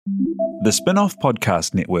The Spin-off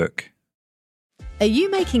Podcast Network. Are you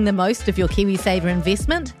making the most of your KiwiSaver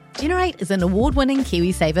investment? Generate is an award-winning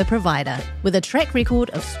KiwiSaver provider with a track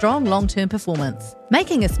record of strong long-term performance.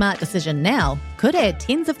 Making a smart decision now could add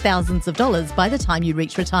tens of thousands of dollars by the time you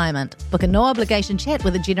reach retirement. Book a no-obligation chat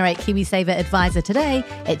with a Generate KiwiSaver advisor today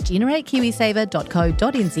at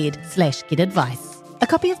generatekiwisaver.co.nz/get-advice. A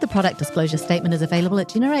copy of the product disclosure statement is available at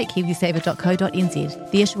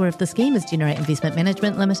generatekiwisaver.co.nz. The issuer of the scheme is Generate Investment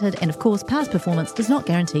Management Limited, and of course, past performance does not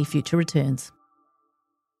guarantee future returns.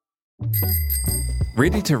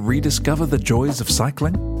 Ready to rediscover the joys of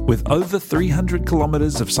cycling? With over 300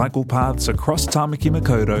 kilometres of cycle paths across Tāmaki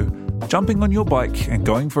Makaurau, jumping on your bike and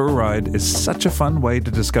going for a ride is such a fun way to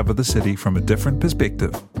discover the city from a different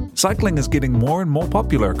perspective. Cycling is getting more and more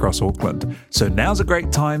popular across Auckland, so now's a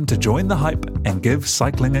great time to join the hype and give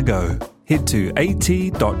cycling a go. Head to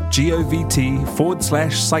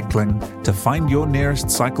at.govt/cycling to find your nearest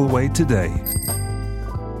cycleway today.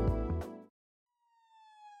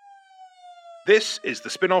 This is the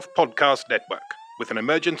Spin-off Podcast Network with an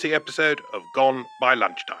emergency episode of Gone by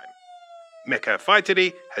Lunchtime. Meka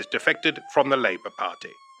Whaitiri has defected from the Labour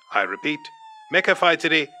Party. I repeat, Meka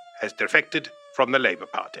Whaitiri has defected from the Labour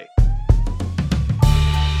Party.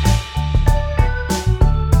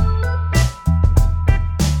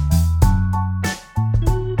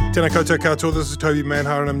 Tēnā koutou katoa, this is Toby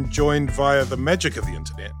Manhart, and I'm joined via the magic of the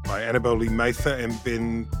internet by Annabelle Lee Mather and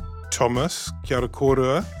Ben Thomas. Kia ora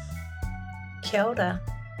kōrua. Kia ora.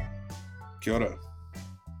 Kia ora.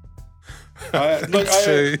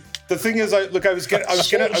 The thing is, I was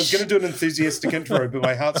gonna do an enthusiastic intro, but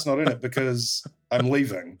my heart's not in it because I'm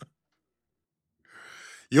leaving.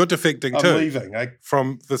 You're defecting too. I'm leaving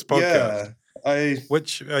from this podcast. Yeah,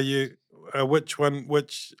 Which are you? Which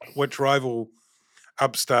rival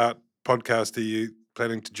upstart podcast are you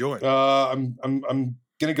planning to join? I'm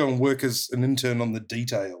gonna go and work as an intern on The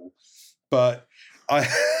Detail, but I.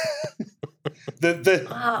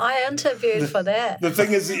 I interviewed for that. The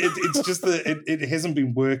thing is, it's just that it hasn't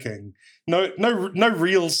been working. No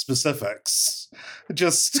real specifics.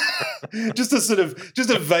 Just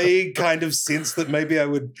a vague kind of sense that maybe I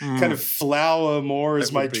would kind of flower more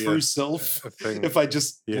as my true self if I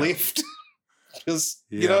just left.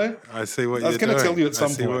 You know, I see what you're doing. I was going to tell you at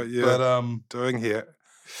some point, what you're doing here.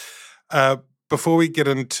 Before we get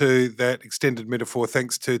into that extended metaphor,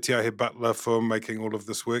 thanks to Te Ahe Butler for making all of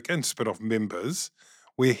this work and Spin-off members,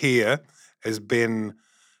 we're here, as Ben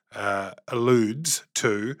alludes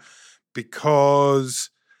to, because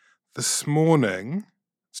this morning,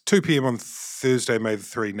 it's 2 p.m. on Thursday, May the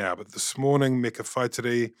 3 now, but this morning, Meka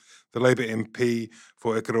Whaitiri, the Labour MP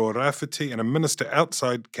for Ikaroa Rāwhiti, and a minister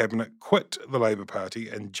outside Cabinet quit the Labour Party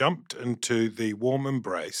and jumped into the warm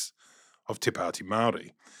embrace of Te Pāti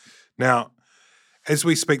Māori. Now, as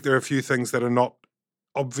we speak, there are a few things that are not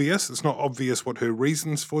obvious. It's not obvious what her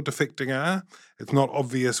reasons for defecting are. It's not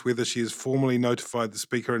obvious whether she has formally notified the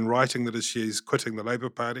Speaker in writing that she is quitting the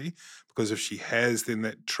Labour Party, because if she has, then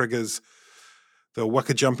that triggers the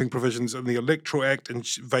waka jumping provisions in the Electoral Act and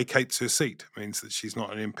vacates her seat. It means that she's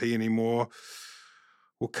not an MP anymore.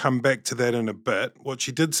 We'll come back to that in a bit. What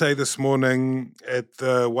she did say this morning at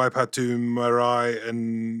the Waipatu Marae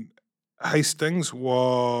in Hastings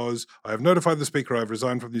was, I have notified the Speaker I have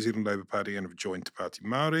resigned from the New Zealand Labour Party and have joined Te Pāti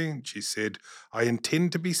Māori. She said, I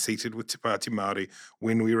intend to be seated with Te Pāti Māori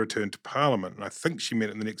when we return to Parliament. And I think she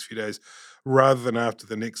meant in the next few days rather than after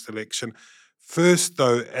the next election. First,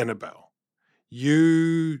 though, Annabelle,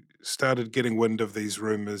 you started getting wind of these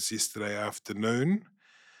rumours yesterday afternoon.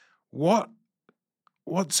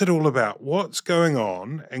 What's it all about? What's going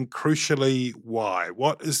on? And crucially, why?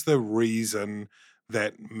 What is the reason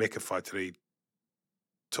that Meka Whaitiri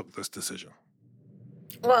took this decision?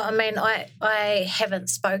 Well, I mean, I haven't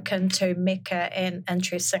spoken to Meka, and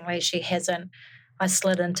interestingly, she hasn't. I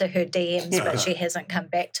slid into her DMs, but she hasn't come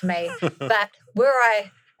back to me. But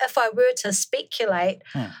if I were to speculate,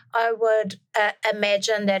 I would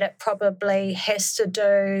imagine that it probably has to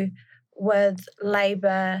do with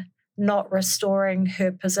Labour not restoring her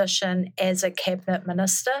position as a cabinet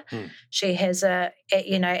minister. She has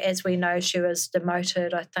as we know, she was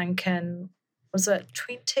demoted, I think, in, was it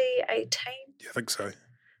 2018? Yeah, I think so.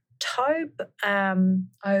 Tobe,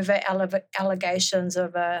 over allegations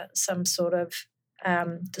of some sort of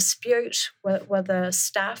dispute with a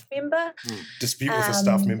staff member. Dispute with a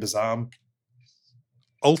staff member's arm.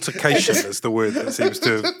 Altercation is the word that seems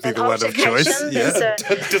to be the word of choice. Yeah.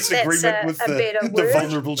 Disagreement with the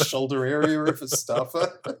vulnerable shoulder area of a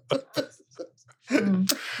staffer.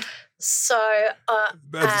 So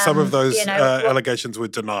some of those allegations were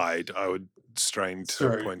denied, I would strain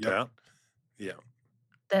to point out. Yeah.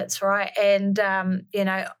 That's right. And,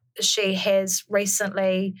 she has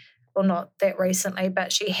recently, well, not that recently,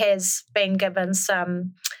 but she has been given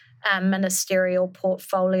some ministerial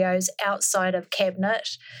portfolios outside of cabinet.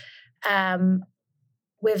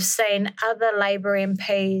 We've seen other Labour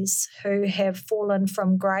MPs who have fallen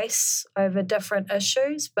from grace over different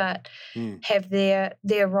issues, but have their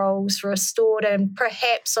roles restored. And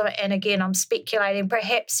perhaps, and again, I'm speculating,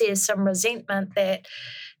 perhaps there's some resentment that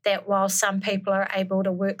while some people are able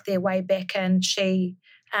to work their way back in, she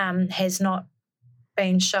has not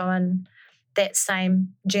been shown that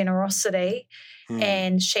same generosity.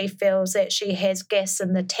 And she feels that she has gas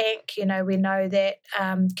in the tank. We know that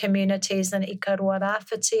communities in Ikaroa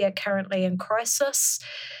Rāwhiti are currently in crisis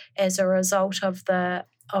as a result of the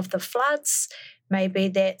floods. Maybe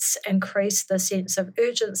that's increased the sense of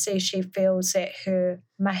urgency. She feels that her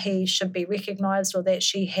mahi should be recognised, or that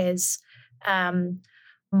she has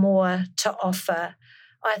more to offer.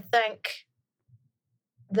 I think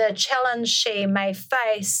the challenge she may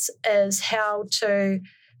face is how to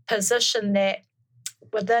position that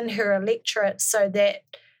within her electorate so that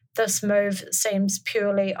this move seems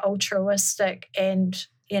purely altruistic and,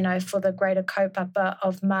 for the greater kaupapa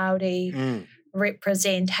of Māori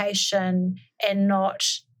representation, and not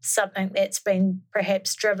something that's been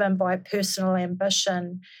perhaps driven by personal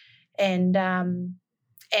ambition. And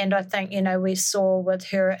I think, we saw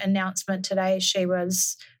with her announcement today, she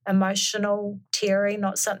was emotional, teary,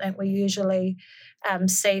 not something we usually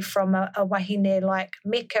see from a wahine like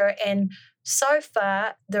Meka. And so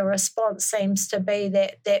far, the response seems to be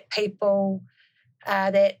that people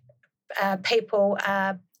are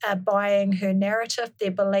buying her narrative. They're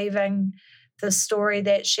believing the story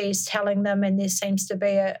that she's telling them, and there seems to be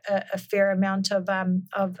a fair amount of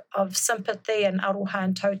sympathy and aroha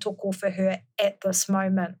and tautoko for her at this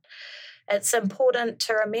moment. It's important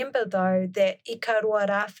to remember, though, that Ikaroa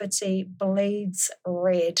Rāwhiti bleeds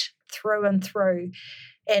red through and through.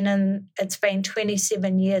 And it's been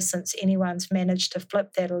 27 years since anyone's managed to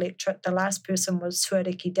flip that electorate. The last person was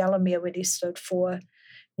Tuariki Delamere, when he stood for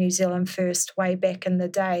New Zealand First way back in the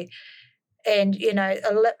day. And,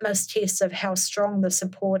 a litmus test of how strong the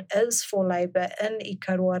support is for Labour in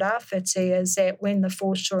Ikaroa Rāwhiti is that when the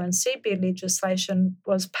foreshore and seabed legislation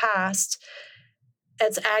was passed,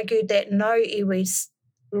 it's argued that no iwi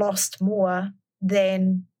lost more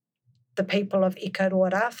than the people of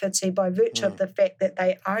Ikaroa Rāwhiti by virtue of the fact that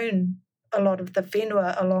they own a lot of the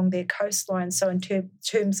whenua along their coastline. So in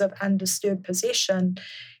terms of undisturbed possession,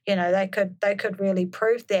 they could really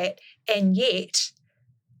prove that. And yet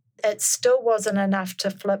it still wasn't enough to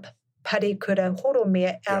flip Parikura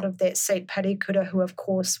Horomea out of that seat. Parikura, who of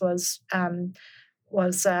course was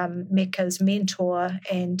Meka's mentor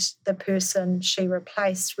and the person she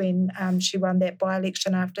replaced when she won that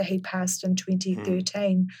by-election after he passed in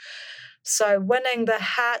 2013. So winning the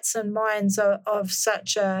hearts and minds of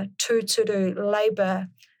such a tūturu Labour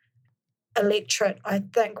electorate, I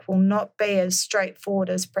think, will not be as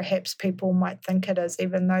straightforward as perhaps people might think it is,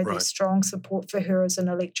 even though there's strong support for her as an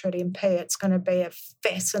electorate MP. It's going to be a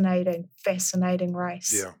fascinating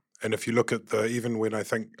race. Yeah. And if you look at even when I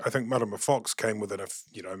think Marama Fox came within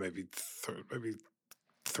maybe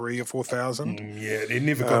 3,000 or 4,000. Yeah, it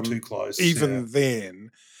never got too close. Even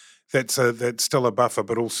then, that's still a buffer,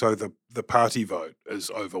 but also the party vote is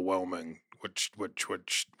overwhelming, which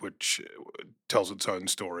tells its own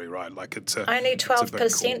story, right? Like only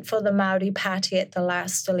 12% for the Māori Party at the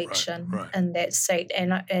last election in that seat,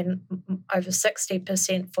 and over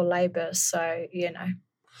 60% for Labour. So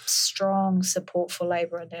strong support for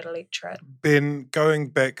Labour in that electorate. Ben, going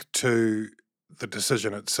back to the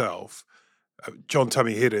decision itself, John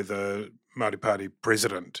Tamihere, the Māori Party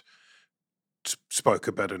president, spoke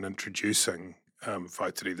a bit in introducing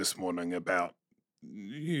Whaitiri this morning about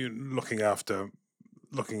looking after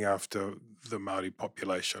the Māori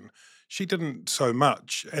population. She didn't so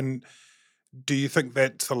much. And do you think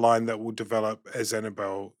that's the line that will develop, as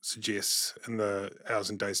Annabelle suggests, in the hours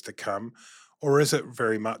and days to come? Or is it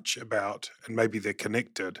very much about, and maybe they're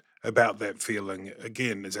connected, about that feeling,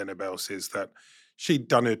 again, as Annabelle says, that she'd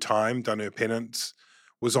done her time, done her penance,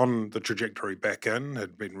 was on the trajectory back in,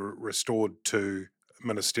 had been restored to a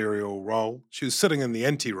ministerial role. She was sitting in the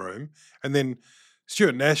ante-room, and then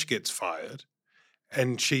Stuart Nash gets fired,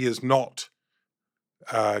 and she is not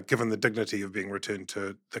given the dignity of being returned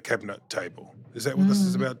to the cabinet table. Is that what this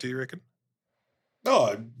is about, do you reckon?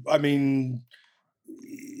 Oh, I mean,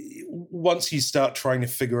 once you start trying to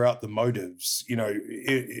figure out the motives,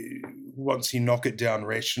 once you knock it down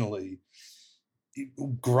rationally,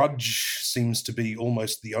 grudge seems to be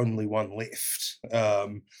almost the only one left.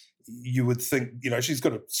 you would think, she's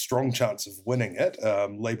got a strong chance of winning it.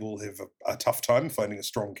 Labour will have a tough time finding a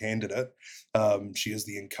strong candidate. She is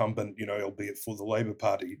the incumbent, albeit for the Labour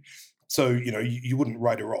Party. So, you wouldn't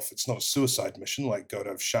write her off. It's not a suicide mission like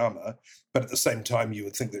Gaurav Sharma, but at the same time, you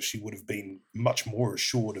would think that she would have been much more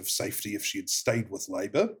assured of safety if she had stayed with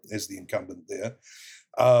Labour as the incumbent there.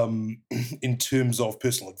 In terms of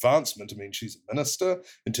personal advancement, I mean, she's a minister.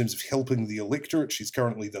 In terms of helping the electorate, she's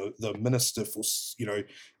currently the minister for,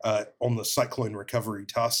 on the Cyclone Recovery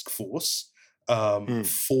Task Force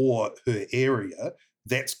for her area.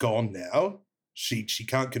 That's gone now. She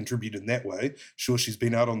can't contribute in that way. Sure, she's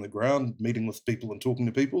been out on the ground meeting with people and talking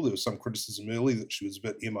to people. There was some criticism early that she was a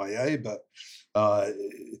bit MIA, but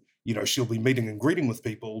she'll be meeting and greeting with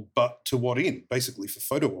people, but to what end? Basically for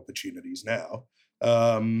photo opportunities now.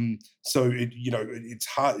 So it's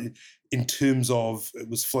hard in terms of, it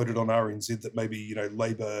was floated on RNZ that maybe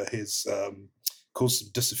Labour has caused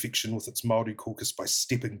some disaffection with its Māori caucus by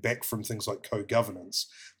stepping back from things like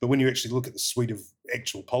co-governance. But when you actually look at the suite of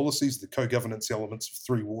actual policies, the co-governance elements of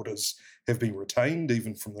Three Waters have been retained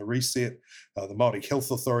even from the reset. The Māori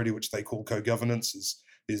Health Authority, which they call co-governance,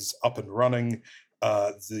 is up and running.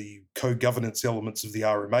 The co-governance elements of the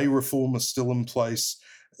RMA reform are still in place.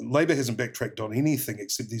 Labour hasn't backtracked on anything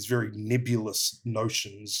except these very nebulous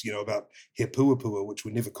notions, about he puapua, which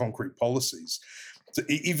were never concrete policies. So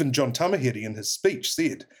even John Tamahiri in his speech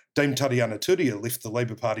said Dame Tariana Turia left the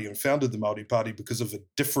Labour Party and founded the Māori Party because of a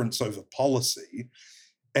difference over policy.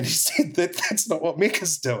 And he said that that's not what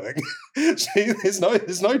Meka's doing. There's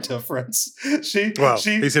no difference. He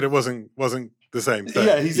said it wasn't the same thing.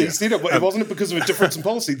 Yeah, he said it wasn't because of a difference in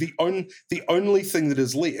policy. The only thing that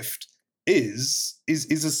is left is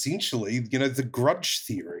essentially, the grudge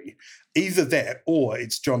theory. Either that, or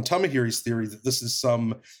it's John Tamahiri's theory that this is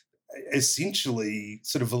some essentially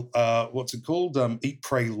sort of what's it called? Eat,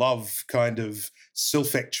 pray, love kind of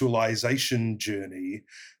self-actualization journey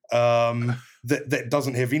that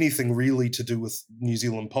doesn't have anything really to do with New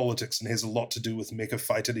Zealand politics and has a lot to do with Meka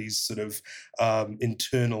Whaitiri's sort of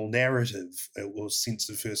internal narrative or sense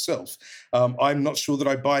of herself. I'm not sure that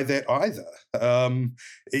I buy that either.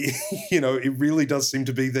 It really does seem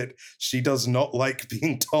to be that she does not like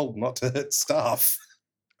being told not to hit staff.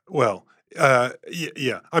 Well,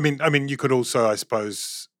 yeah. I mean, you could also, I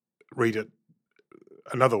suppose, read it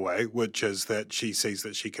another way, which is that she sees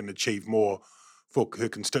that she can achieve more for her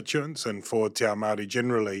constituents and for Te Ao Māori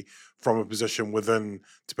generally from a position within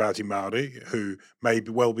Te Pāti Māori, who may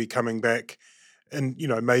well be coming back and,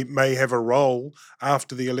 may have a role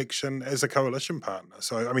after the election as a coalition partner.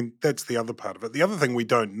 So, I mean, that's the other part of it. The other thing we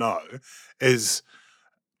don't know is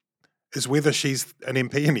whether she's an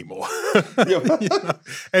MP anymore.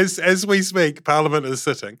 As we speak, Parliament is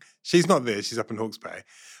sitting. She's not there. She's up in Hawke's Bay.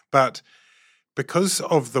 But because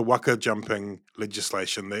of the waka jumping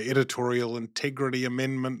legislation, the Editorial Integrity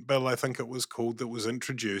Amendment Bill, I think it was called, that was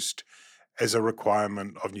introduced as a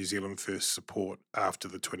requirement of New Zealand First support after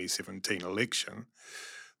the 2017 election,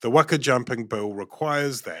 the waka jumping bill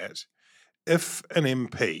requires that if an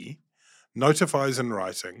MP notifies in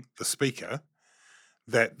writing the Speaker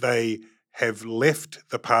that they have left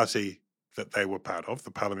the party that they were part of,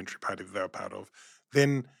 the parliamentary party that they were part of,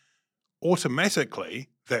 then automatically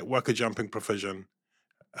that waka jumping provision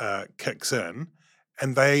kicks in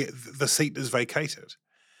and the seat is vacated.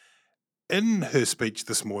 In her speech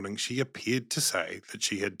this morning, she appeared to say that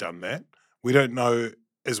she had done that. We don't know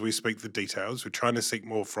as we speak the details. We're trying to seek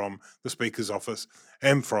more from the Speaker's office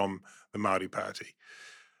and from the Māori Party.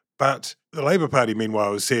 But the Labour Party,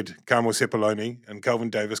 meanwhile, has said, Carmel Sepuloni and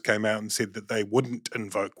Kelvin Davis came out and said that they wouldn't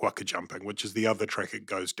invoke waka jumping, which is the other track it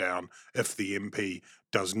goes down if the MP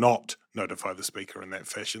does not notify the Speaker in that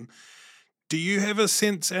fashion. Do you have a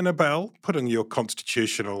sense, Annabelle, putting your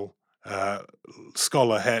constitutional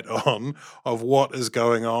scholar hat on, of what is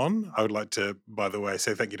going on? I would like to, by the way,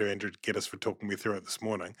 say thank you to Andrew Geddes for talking me through it this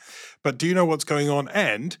morning. But do you know what's going on?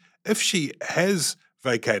 And if she has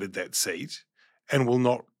vacated that seat and will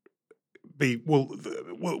not will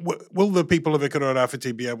the people of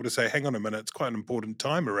Ikaroa-Rāwhiti be able to say, hang on a minute, it's quite an important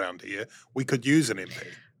time around here, we could use an MP?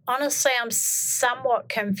 Honestly, I'm somewhat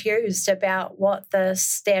confused about what the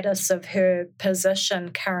status of her position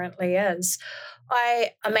currently is.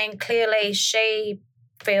 I mean, clearly she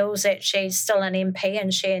feels that she's still an MP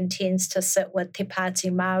and she intends to sit with Te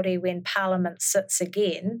Pāti Māori when Parliament sits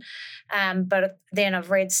again. But then I've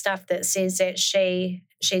read stuff that says that she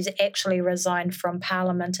she's actually resigned from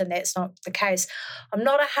Parliament, and that's not the case. I'm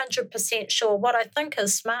not 100% sure. What I think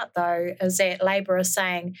is smart, though, is that Labour is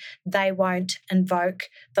saying they won't invoke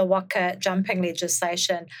the waka jumping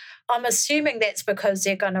legislation. I'm assuming that's because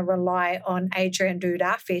they're going to rely on Adrian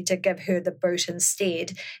Durafi to give her the boot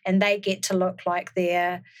instead, and they get to look like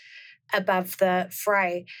they're above the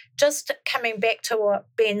fray. Just coming back to what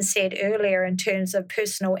Ben said earlier in terms of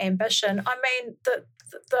personal ambition, I mean,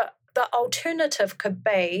 the alternative could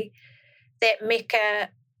be that Meka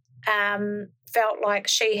felt like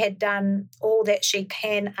she had done all that she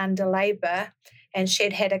can under Labour, and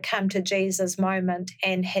she'd had a come to Jesus moment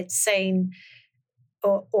and had seen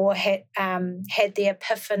or had the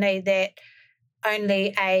epiphany that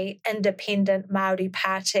only a independent Māori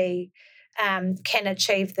party can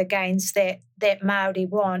achieve the gains that Māori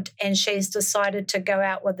want, and she's decided to go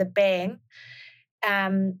out with a bang.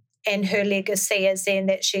 And her legacy is then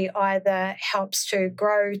that she either helps to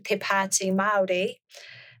grow Te Pāti Māori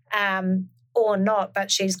or not,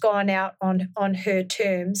 but she's gone out on her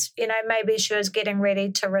terms. You know, maybe she was getting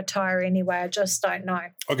ready to retire anyway. I just don't know.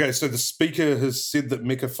 Okay, so the Speaker has said that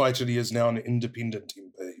Meka Whaitiri is now an independent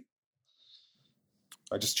MP.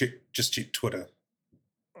 I just checked Twitter.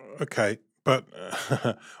 Okay, but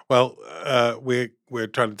we're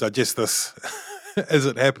trying to digest this as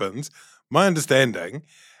it happens. My understanding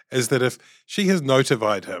is that if she has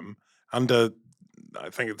notified him under, I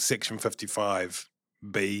think it's Section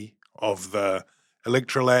 55B of the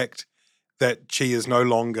Electoral Act, that she is no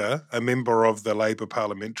longer a member of the Labour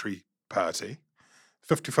Parliamentary Party,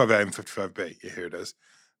 55A and 55B, yeah, here it is,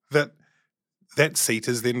 that seat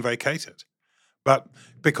is then vacated. But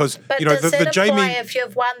because, but you know, does the that apply Jamie... if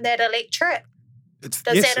you've won that electorate? Does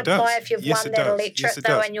that apply if you've won that electorate,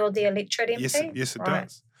 though, and you're the electorate MP? Yes, it right.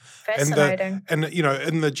 does. Fascinating. And you know,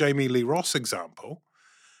 in the Jamie Lee Ross example,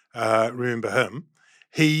 remember him,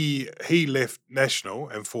 he left National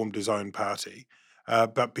and formed his own party,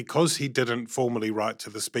 but because he didn't formally write to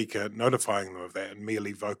the Speaker notifying them of that and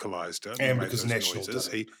merely vocalised it, and because National noises,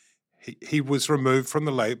 he was removed from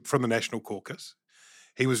the National Caucus,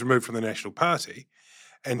 he was removed from the National Party,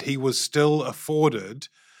 and he was still afforded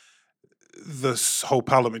this whole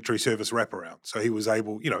parliamentary service wraparound. So he was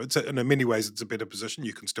able, you know, in many ways it's a better position.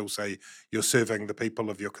 You can still say you're serving the people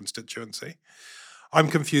of your constituency. I'm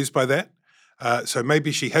confused by that. So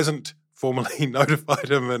maybe she hasn't formally notified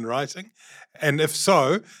him in writing. And if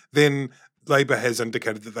so, then Labour has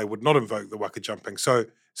indicated that they would not invoke the waka jumping. So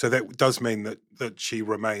that does mean that she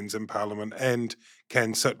remains in Parliament and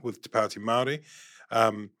can sit with Te Pāti Māori.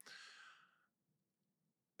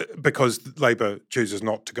 Because Labour chooses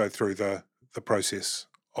not to go through the process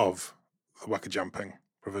of the waka jumping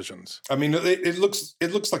provisions. I mean, it looks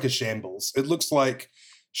like a shambles. It looks like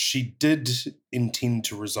she did intend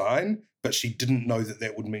to resign, but she didn't know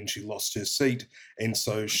that would mean she lost her seat, and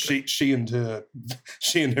so she and her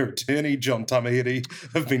attorney John Tamahiri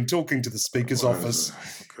have been talking to the Speaker's office,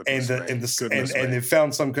 and they've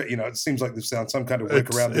found some, you know, it seems like they've found some kind of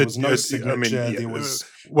workaround. There was no signature. There was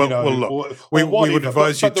we would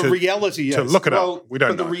advise you to look it up. We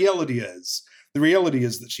don't know. The reality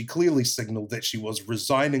is that she clearly signalled that she was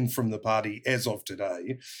resigning from the party as of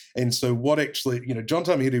today. And so what actually, you know, John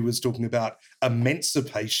Tamahiri was talking about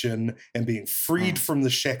emancipation and being freed from the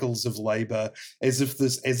shackles of Labour as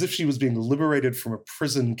if she was being liberated from a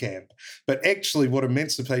prison camp. But actually what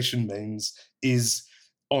emancipation means is,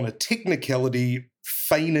 on a technicality,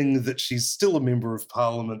 feigning that she's still a member of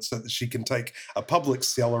Parliament so that she can take a public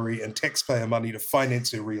salary and taxpayer money to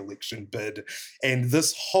finance her re-election bid. And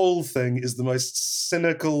this whole thing is the most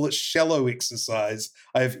cynical, shallow exercise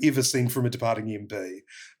I have ever seen from a departing MP.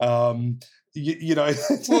 You know,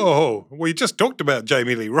 whoa! We just talked about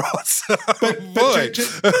Jamie Lee Ross, but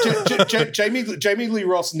Jamie Lee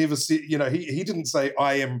Ross never said. You know, he didn't say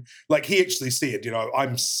I am. Like, he actually said, you know,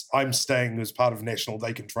 I'm staying as part of National.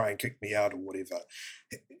 They can try and kick me out or whatever.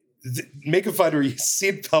 Meka Whaitiri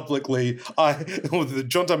said publicly,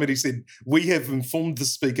 John Tamahiri said, we have informed the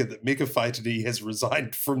Speaker that Meka Whaitiri has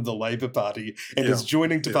resigned from the Labour Party and is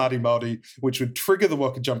joining Te Pāti Māori, which would trigger the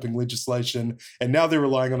waka jumping legislation, and now they're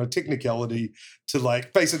relying on a technicality to,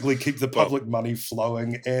 like, basically keep the public money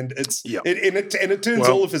flowing, and it turns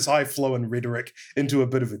all of his high flowing rhetoric into a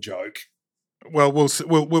bit of a joke. Well,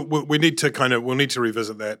 we need to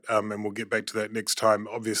revisit that, and we'll get back to that next time.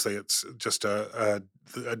 Obviously, it's just a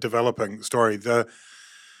developing story. What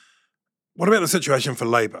about the situation for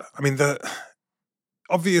Labour? I mean,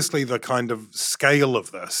 obviously the kind of scale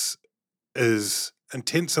of this is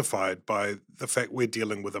intensified by the fact we're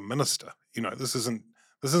dealing with a minister. You know, this isn't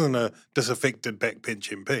a disaffected backbench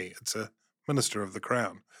MP. It's a minister of the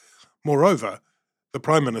Crown. Moreover, the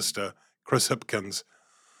Prime Minister, Chris Hipkins,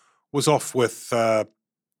 was off with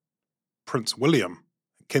Prince William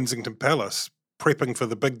at Kensington Palace, prepping for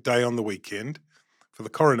the big day on the weekend, for the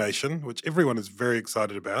coronation, which everyone is very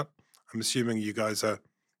excited about. I'm assuming you guys are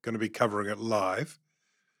going to be covering it live.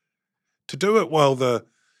 To do it while the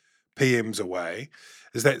PM's away,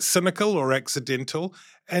 is that cynical or accidental?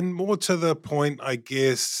 And more to the point, I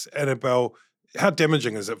guess, Annabelle, how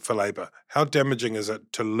damaging is it for Labour? How damaging is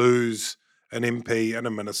it to lose an MP and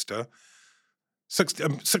a minister?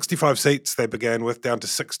 65 seats they began with, down to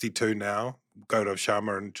 62 now. Gaurav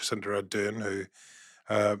Sharma and Jacinda Ardern, who,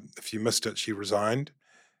 if you missed it, she resigned.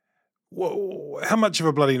 How much of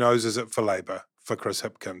a bloody nose is it for Labour, for Chris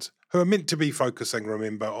Hipkins, who are meant to be focusing,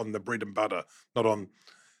 remember, on the bread and butter, not on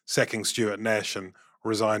sacking Stuart Nash and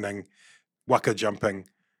resigning, waka jumping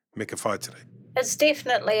Meka Whaitiri? It's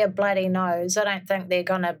definitely a bloody nose. I don't think they're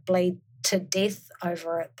going to bleed to death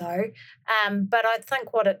over it, though. But I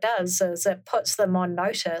think what it does is it puts them on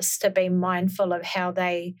notice to be mindful of how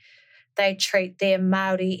they treat their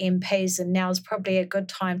Māori MPs, and now is probably a good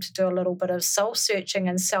time to do a little bit of soul-searching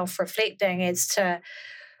and self-reflecting as to,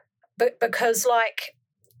 because like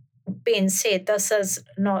Ben said, this is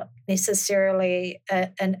not necessarily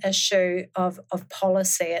an issue of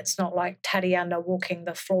policy. It's not like Tariana walking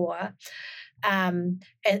the floor. And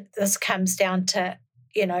this comes down to,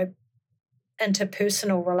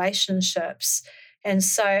 interpersonal relationships. And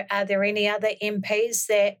so are there any other MPs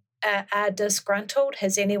that are disgruntled?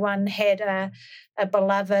 Has anyone had a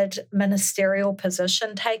beloved ministerial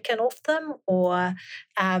position taken off them, or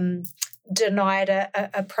denied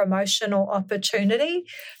a promotional opportunity?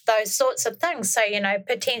 Those sorts of things. So,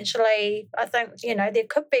 potentially, I think, there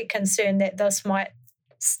could be concern that this might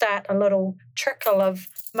start a little trickle of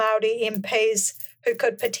Māori MPs who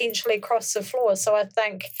could potentially cross the floor. So I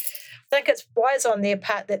think it's wise on their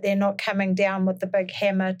part that they're not coming down with the big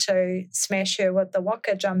hammer to smash her with the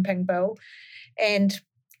waka jumping bill, and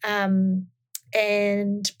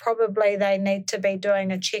probably they need to be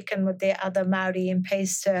doing a check-in with their other Māori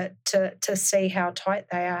MPs to see how tight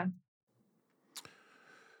they are.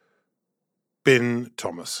 Ben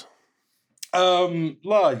Thomas. Look,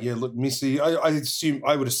 Messi,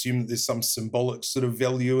 I would assume that there's some symbolic sort of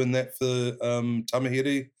value in that for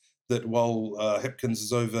Tamahiri, that while Hipkins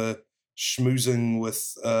is over schmoozing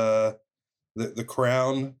with the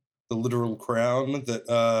crown, the literal crown,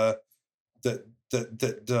 that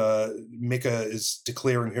Meka is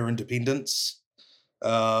declaring her independence.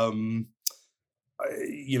 So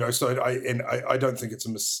I don't think it's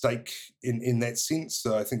a mistake in that sense.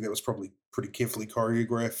 So I think that was probably pretty carefully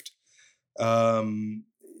choreographed.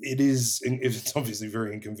 It's obviously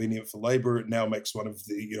very inconvenient for Labour. It now makes one of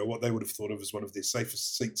the, what they would have thought of as one of their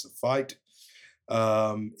safest seats of fight.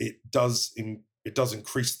 It does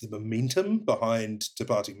increase the momentum behind Te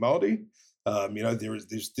Pāti Māori.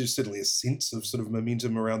 There's certainly a sense of sort of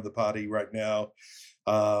momentum around the party right now.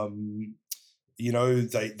 They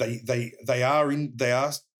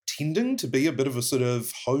are tending to be a bit of a sort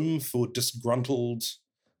of home for disgruntled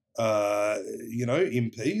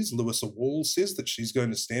MPs. Lewisa Wall says that she's going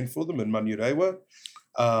to stand for them in Manurewa.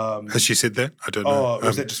 Has she said that? I don't know. Or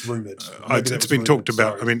is that just rumoured? It's been talked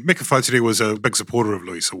about. Sorry. I mean, Meka Whaitiri was a big supporter of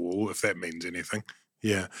Lewisa Wall, if that means anything.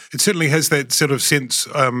 Yeah. It certainly has that sort of sense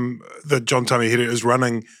that John Tamahiri is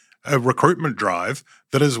running a recruitment drive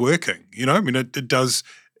that is working. It does.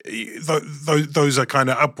 Those are kind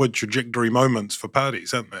of upward trajectory moments for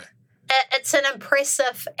parties, aren't they? It's an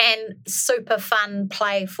impressive and super fun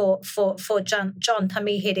play for John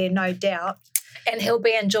Tamahiri, no doubt. And he'll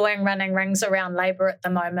be enjoying running rings around Labour at the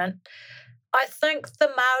moment. I think the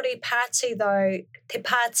Māori Party, though, Te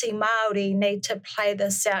Pāti Māori, need to play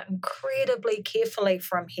this out incredibly carefully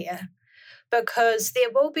from here, because there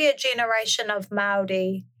will be a generation of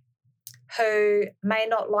Māori who may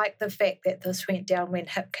not like the fact that this went down when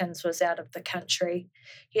Hipkins was out of the country.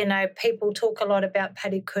 People talk a lot about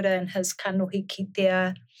Parikura and his kanohi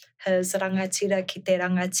kitea, his rangatira ki te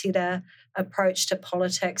rangatira approach to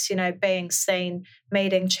politics, being seen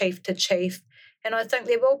meeting chief to chief. And I think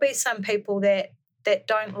there will be some people that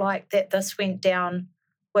don't like that this went down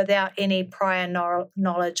without any prior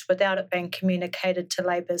knowledge, without it being communicated to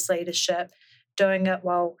Labour's leadership, doing it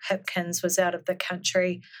while Hipkins was out of the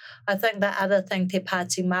country. I think the other thing Te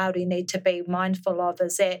Pāti Māori need to be mindful of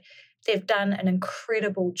is that they've done an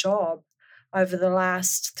incredible job over the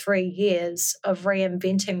last 3 years of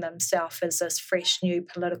reinventing themselves as this fresh new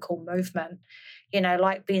political movement.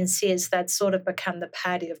 Like Ben says, they'd sort of become the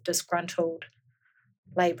party of disgruntled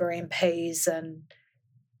Labour MPs and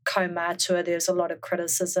Kaumātua. There's a lot of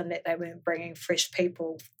criticism that they weren't bringing fresh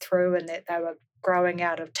people through and that they were growing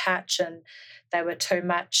out of touch, and they were too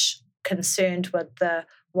much concerned with the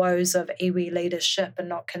woes of iwi leadership and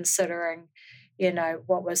not considering,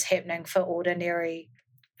 what was happening for ordinary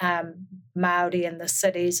Māori in the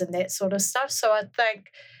cities and that sort of stuff. So I think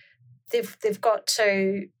they've got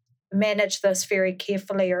to manage this very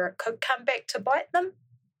carefully, or it could come back to bite them.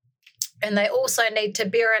 And they also need to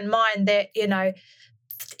bear in mind that, I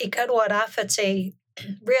Karua Rāwhiti,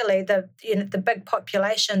 really the big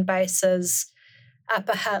population base is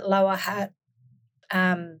Upper Hutt, Lower Hutt,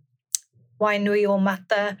 Wainui o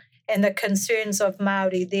Mata, and the concerns of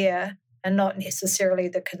Māori there are not necessarily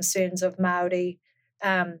the concerns of Māori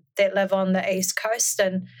that live on the East Coast.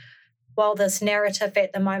 And while this narrative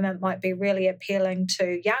at the moment might be really appealing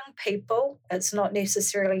to young people, it's not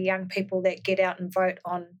necessarily young people that get out and vote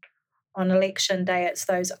on election day. It's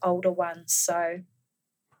those older ones. So,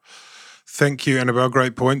 thank you, Annabelle.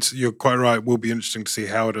 Great points. You're quite right. It will be interesting to see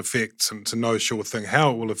how it affects, and it's no sure thing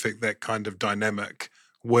how it will affect that kind of dynamic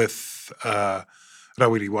with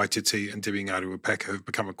Rawiri Waititi and Debbie Ngāruapaka, who've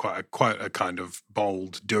become quite a kind of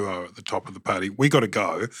bold duo at the top of the party. We got to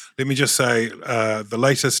go. Let me just say the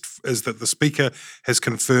latest is that the Speaker has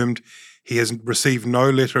confirmed he has received no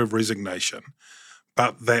letter of resignation,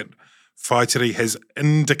 but that Whaitiri has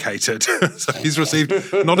indicated, so he's received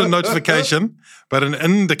not a notification, but an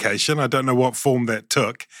indication, I don't know what form that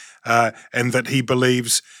took, and that he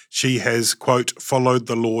believes she has, quote, followed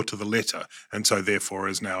the law to the letter, and so therefore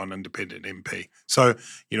is now an independent MP. So,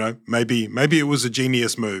 maybe it was a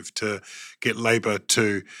genius move to get Labour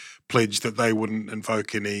to pledge that they wouldn't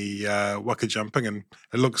invoke any waka jumping, and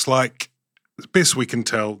it looks like, as best we can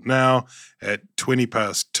tell now, at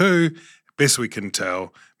 2:20, best we can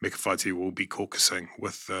tell, Meka Whaitiri will be caucusing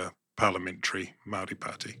with the Parliamentary Māori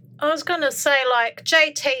Party. I was going to say,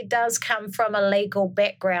 JT does come from a legal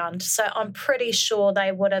background, so I'm pretty sure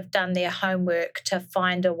they would have done their homework to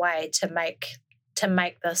find a way to make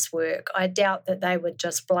this work. I doubt that they would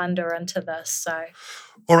just blunder into this. So,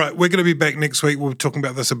 all right, we're going to be back next week. We'll be talking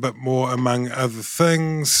about this a bit more, among other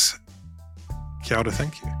things. Kia ora,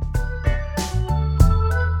 thank you.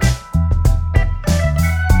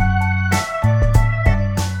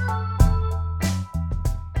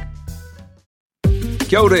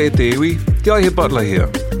 Kia ora e te iwi, Te Aihe Butler here,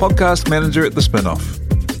 podcast manager at The Spinoff.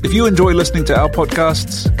 If you enjoy listening to our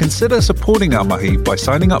podcasts, consider supporting our mahi by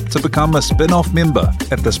signing up to become a Spinoff member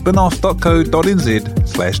at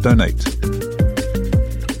thespinoff.co.nz/donate.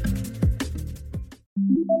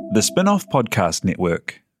 The Spinoff Podcast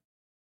Network.